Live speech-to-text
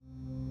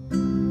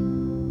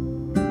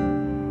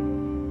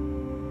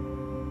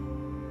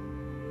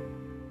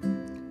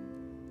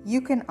You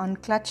can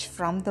unclutch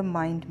from the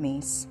mind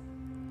maze.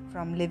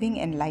 From Living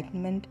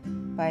Enlightenment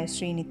by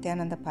Sri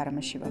Nityananda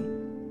Paramashivam.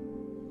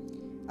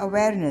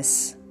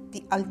 Awareness,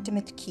 the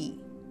ultimate key.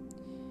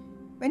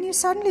 When you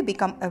suddenly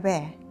become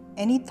aware,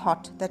 any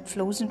thought that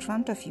flows in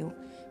front of you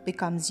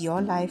becomes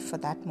your life for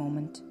that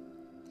moment.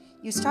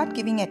 You start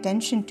giving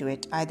attention to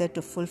it, either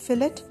to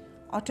fulfill it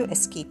or to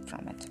escape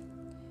from it.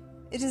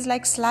 It is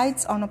like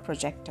slides on a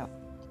projector.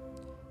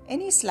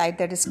 Any slide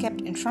that is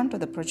kept in front of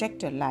the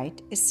projector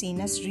light is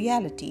seen as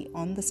reality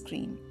on the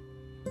screen.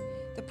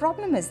 The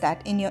problem is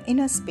that in your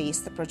inner space,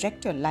 the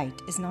projector light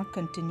is not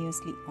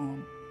continuously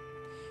on.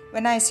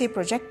 When I say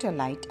projector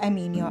light, I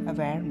mean your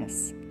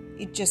awareness.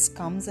 It just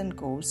comes and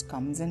goes,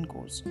 comes and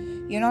goes.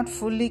 You're not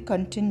fully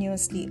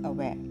continuously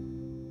aware.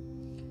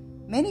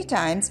 Many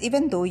times,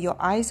 even though your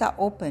eyes are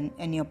open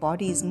and your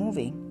body is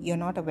moving, you're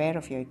not aware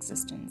of your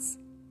existence.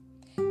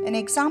 An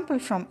example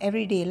from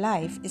everyday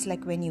life is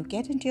like when you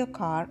get into your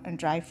car and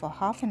drive for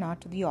half an hour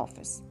to the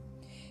office.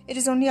 It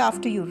is only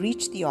after you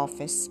reach the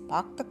office,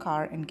 park the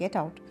car and get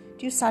out,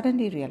 do you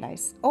suddenly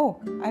realize,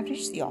 oh, I've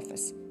reached the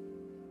office.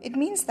 It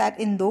means that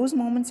in those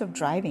moments of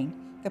driving,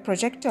 the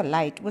projector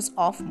light was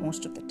off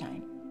most of the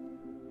time.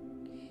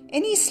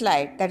 Any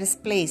slide that is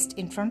placed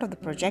in front of the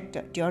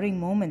projector during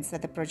moments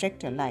that the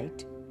projector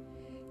light,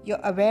 your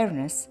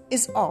awareness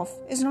is off,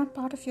 is not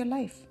part of your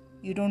life.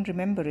 You don't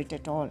remember it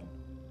at all.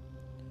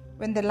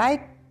 When the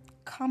light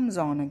comes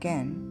on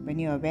again, when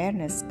your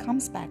awareness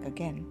comes back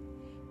again,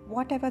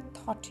 whatever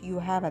thought you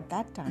have at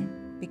that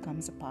time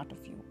becomes a part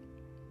of you.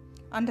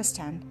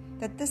 Understand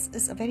that this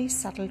is a very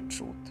subtle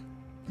truth.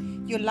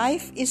 Your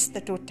life is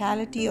the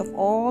totality of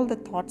all the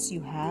thoughts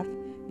you have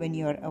when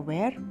you are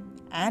aware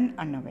and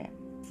unaware.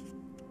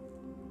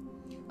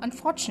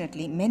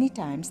 Unfortunately, many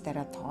times there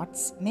are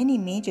thoughts, many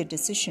major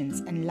decisions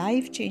and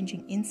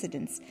life-changing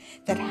incidents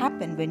that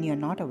happen when you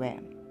are not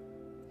aware.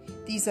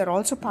 These are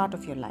also part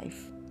of your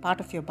life, part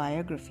of your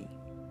biography.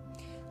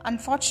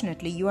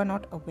 Unfortunately, you are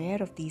not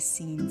aware of these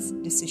scenes,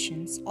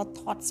 decisions, or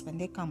thoughts when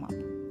they come up.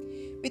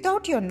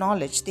 Without your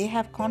knowledge, they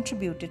have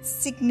contributed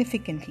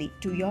significantly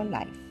to your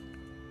life.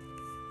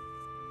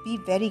 Be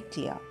very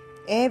clear.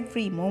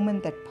 Every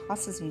moment that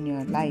passes in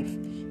your life,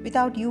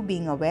 without you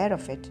being aware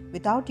of it,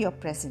 without your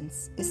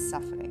presence, is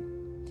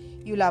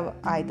suffering. You'll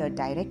either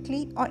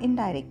directly or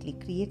indirectly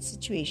create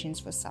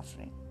situations for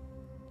suffering.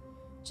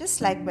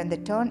 Just like when the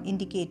turn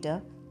indicator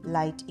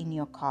light in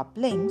your car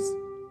blinks,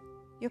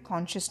 your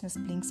consciousness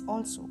blinks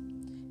also.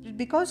 But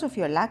because of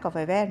your lack of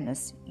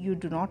awareness, you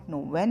do not know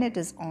when it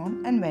is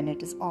on and when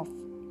it is off.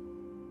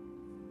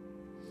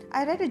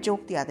 I read a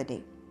joke the other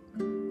day.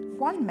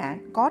 One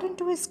man got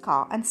into his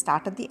car and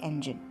started the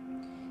engine.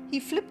 He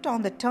flipped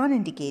on the turn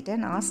indicator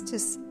and asked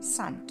his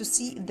son to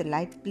see if the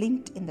light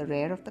blinked in the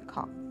rear of the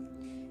car.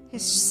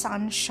 His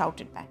son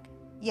shouted back,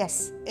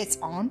 "Yes, it's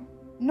on.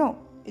 No,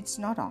 it's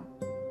not on.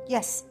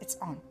 Yes, it's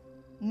on.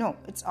 No,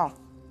 it's off.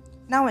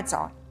 Now it's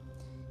on."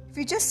 If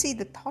you just see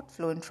the thought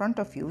flow in front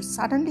of you,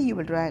 suddenly you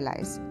will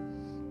realize,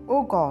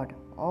 oh God,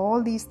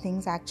 all these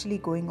things actually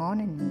going on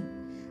in me.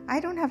 I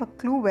don't have a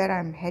clue where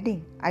I'm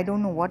heading. I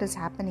don't know what is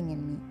happening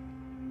in me.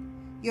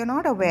 You're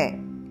not aware,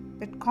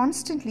 but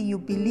constantly you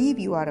believe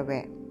you are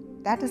aware.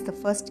 That is the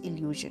first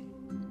illusion.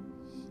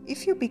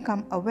 If you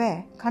become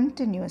aware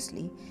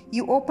continuously,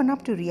 you open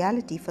up to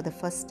reality for the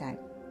first time.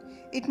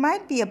 It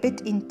might be a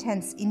bit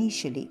intense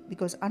initially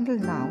because until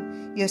now,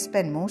 you have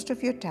spent most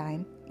of your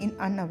time in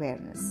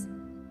unawareness.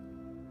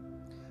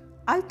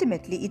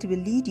 Ultimately, it will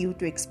lead you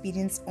to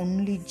experience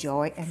only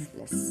joy and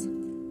bliss.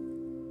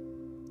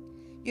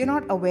 You're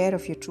not aware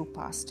of your true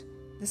past.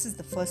 This is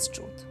the first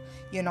truth.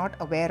 You're not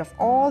aware of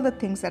all the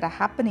things that are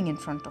happening in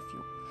front of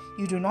you.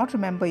 You do not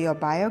remember your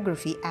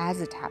biography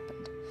as it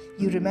happened.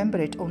 You remember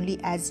it only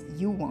as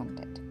you want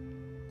it.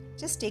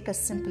 Just take a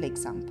simple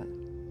example.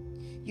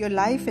 Your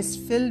life is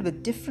filled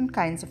with different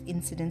kinds of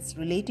incidents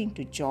relating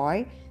to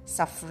joy,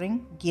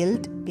 suffering,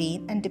 guilt,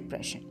 pain, and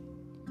depression.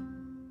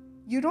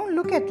 You don't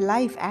look at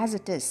life as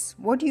it is.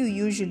 What do you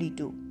usually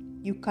do?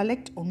 You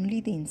collect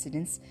only the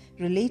incidents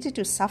related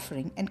to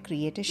suffering and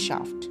create a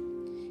shaft.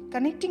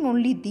 Connecting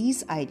only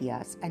these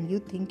ideas, and you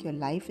think your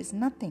life is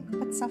nothing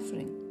but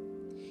suffering.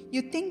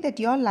 You think that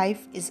your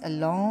life is a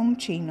long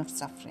chain of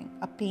suffering,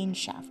 a pain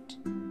shaft.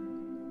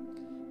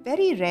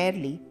 Very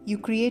rarely you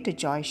create a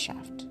joy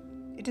shaft.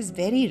 It is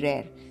very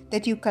rare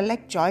that you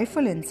collect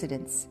joyful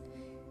incidents,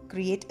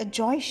 create a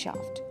joy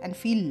shaft, and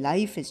feel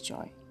life is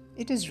joy.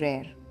 It is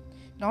rare,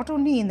 not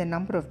only in the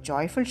number of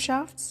joyful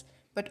shafts,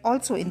 but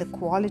also in the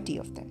quality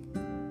of them.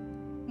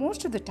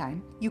 Most of the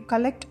time, you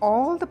collect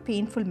all the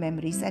painful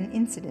memories and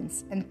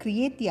incidents and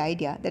create the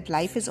idea that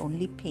life is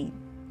only pain.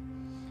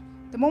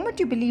 The moment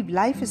you believe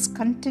life is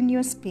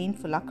continuous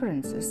painful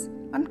occurrences,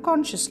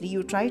 unconsciously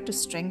you try to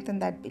strengthen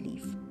that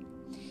belief,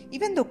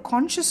 even though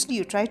consciously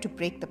you try to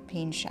break the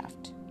pain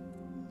shaft.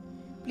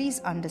 Please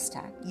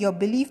understand, your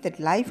belief that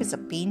life is a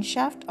pain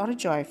shaft or a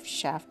joy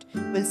shaft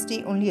will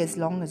stay only as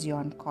long as you are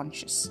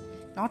unconscious,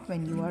 not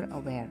when you are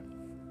aware.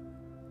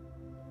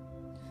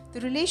 The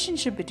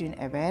relationship between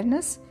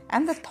awareness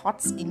and the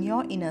thoughts in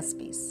your inner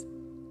space.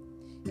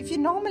 If you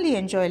normally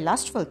enjoy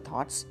lustful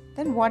thoughts,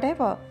 then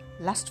whatever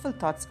lustful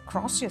thoughts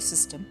cross your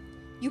system,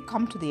 you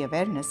come to the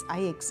awareness, I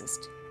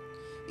exist.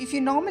 If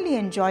you normally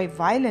enjoy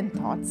violent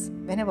thoughts,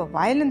 whenever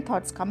violent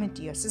thoughts come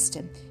into your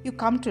system, you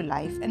come to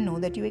life and know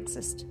that you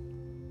exist.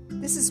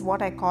 This is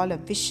what I call a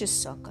vicious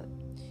circle.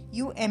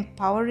 You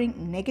empowering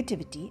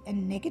negativity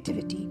and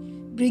negativity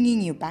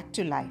bringing you back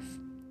to life.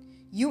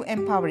 You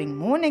empowering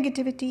more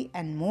negativity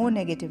and more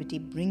negativity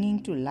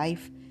bringing to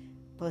life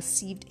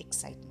perceived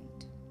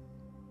excitement.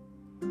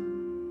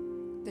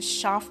 The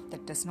shaft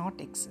that does not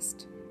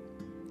exist.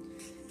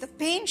 The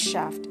pain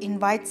shaft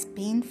invites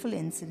painful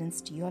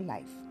incidents to your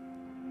life.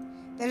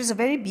 There is a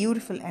very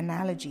beautiful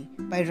analogy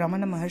by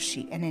Ramana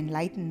Maharshi, an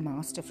enlightened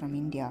master from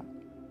India.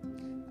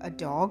 A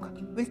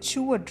dog will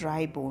chew a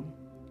dry bone.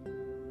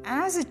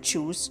 As it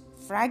chews,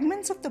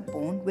 fragments of the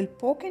bone will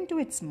poke into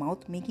its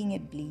mouth, making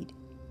it bleed.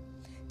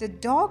 The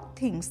dog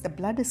thinks the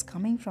blood is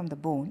coming from the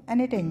bone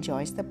and it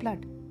enjoys the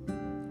blood.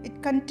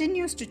 It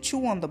continues to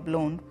chew on the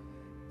bone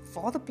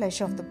for the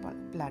pleasure of the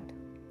blood.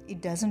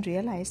 It doesn't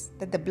realize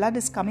that the blood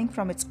is coming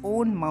from its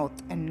own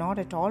mouth and not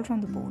at all from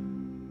the bone.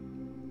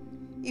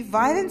 If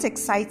violence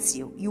excites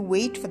you, you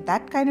wait for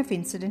that kind of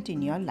incident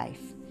in your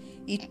life.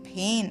 If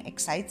pain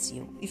excites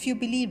you, if you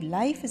believe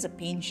life is a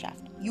pain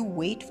shaft, you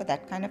wait for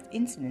that kind of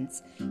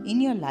incidents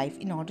in your life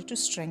in order to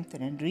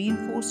strengthen and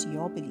reinforce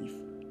your belief.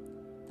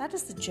 That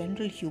is the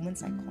general human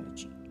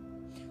psychology.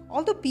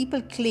 Although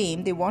people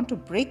claim they want to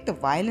break the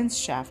violence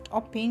shaft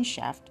or pain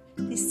shaft,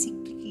 they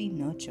secretly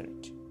nurture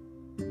it.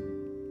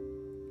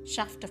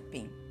 Shaft of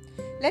pain.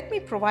 Let me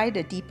provide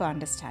a deeper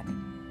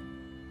understanding.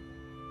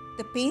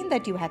 The pain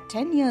that you had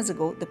 10 years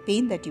ago, the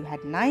pain that you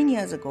had 9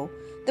 years ago,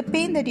 the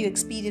pain that you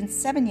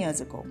experienced 7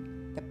 years ago,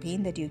 the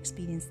pain that you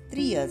experienced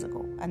 3 years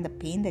ago, and the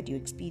pain that you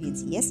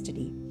experienced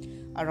yesterday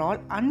are all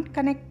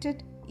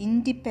unconnected,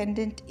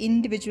 independent,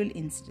 individual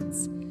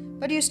incidents.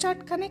 But you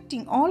start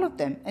connecting all of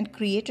them and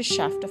create a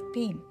shaft of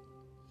pain.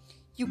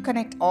 You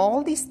connect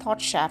all these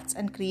thought shafts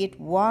and create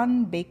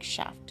one big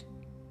shaft.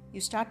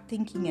 You start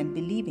thinking and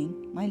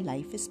believing, my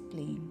life is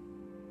plain.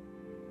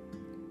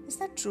 Is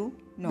that true?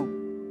 No.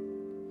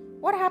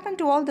 What happened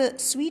to all the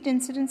sweet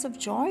incidents of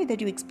joy that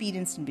you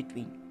experienced in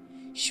between?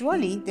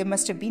 Surely there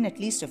must have been at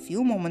least a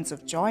few moments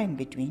of joy in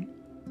between.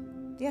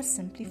 They are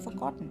simply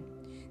forgotten.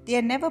 They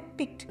are never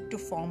picked to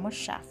form a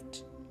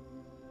shaft.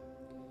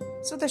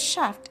 So the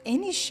shaft,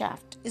 any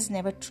shaft, is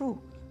never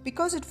true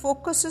because it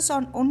focuses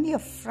on only a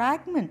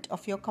fragment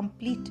of your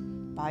complete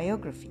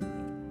biography.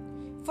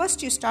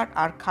 First, you start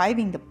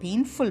archiving the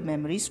painful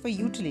memories for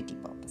utility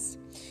purpose.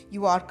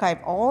 You archive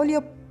all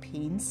your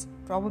pains,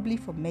 probably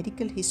for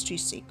medical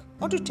history's sake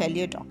or to tell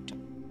your doctor.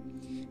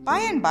 By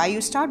and by,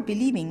 you start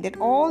believing that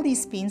all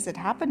these pains that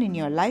happen in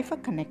your life are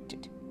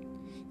connected.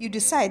 You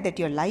decide that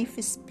your life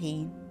is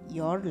pain,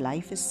 your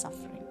life is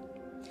suffering.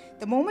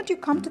 The moment you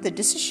come to the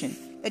decision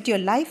that your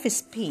life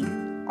is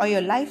pain or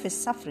your life is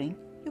suffering,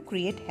 you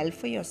create hell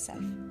for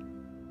yourself.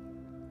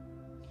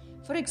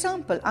 For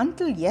example,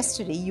 until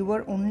yesterday, you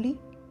were only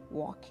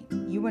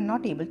walking. You were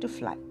not able to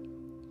fly.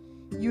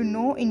 You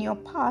know in your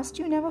past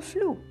you never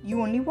flew.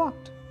 You only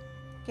walked.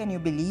 Can you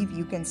believe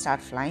you can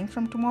start flying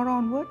from tomorrow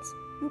onwards?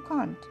 You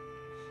can't.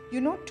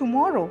 You know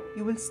tomorrow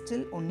you will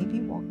still only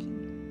be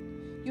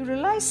walking. You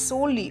rely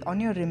solely on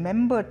your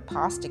remembered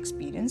past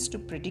experience to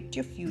predict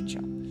your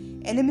future,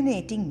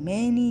 eliminating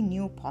many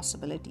new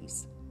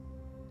possibilities.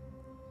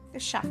 The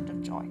shaft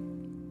of joy.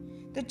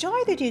 The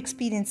joy that you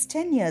experienced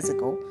 10 years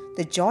ago,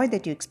 the joy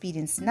that you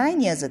experienced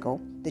 9 years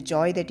ago, the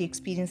joy that you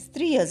experienced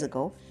 3 years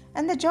ago,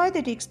 and the joy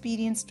that you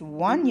experienced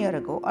 1 year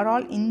ago are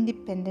all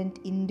independent,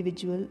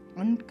 individual,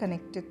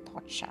 unconnected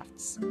thought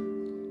shafts.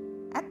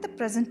 At the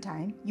present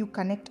time, you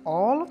connect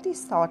all of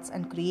these thoughts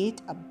and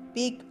create a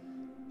big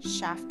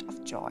shaft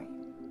of joy.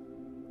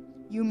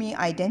 You may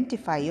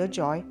identify your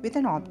joy with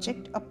an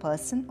object, a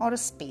person, or a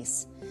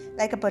space,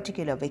 like a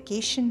particular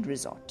vacation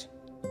resort.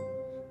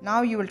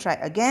 Now you will try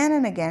again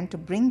and again to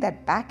bring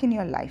that back in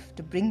your life,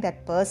 to bring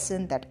that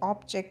person, that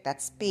object,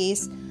 that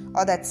space,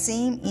 or that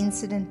same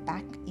incident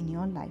back in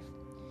your life.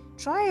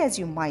 Try as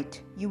you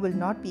might, you will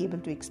not be able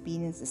to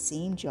experience the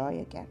same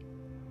joy again.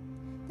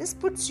 This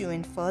puts you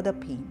in further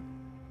pain.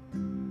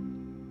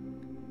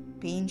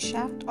 Pain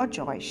shaft or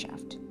joy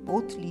shaft,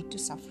 both lead to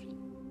suffering.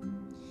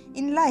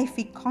 In life,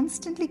 we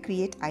constantly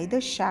create either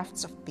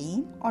shafts of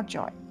pain or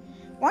joy.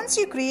 Once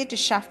you create a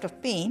shaft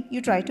of pain,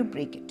 you try to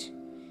break it.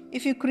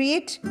 If you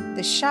create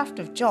the shaft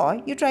of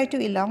joy, you try to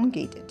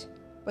elongate it.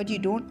 But you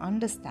don't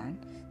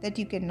understand that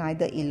you can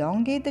neither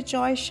elongate the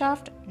joy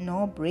shaft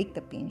nor break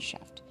the pain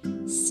shaft,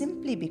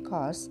 simply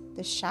because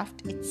the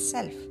shaft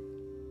itself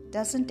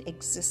doesn't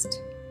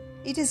exist.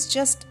 It is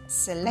just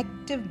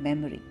selective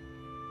memory.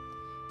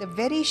 The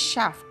very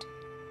shaft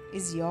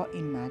is your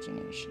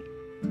imagination.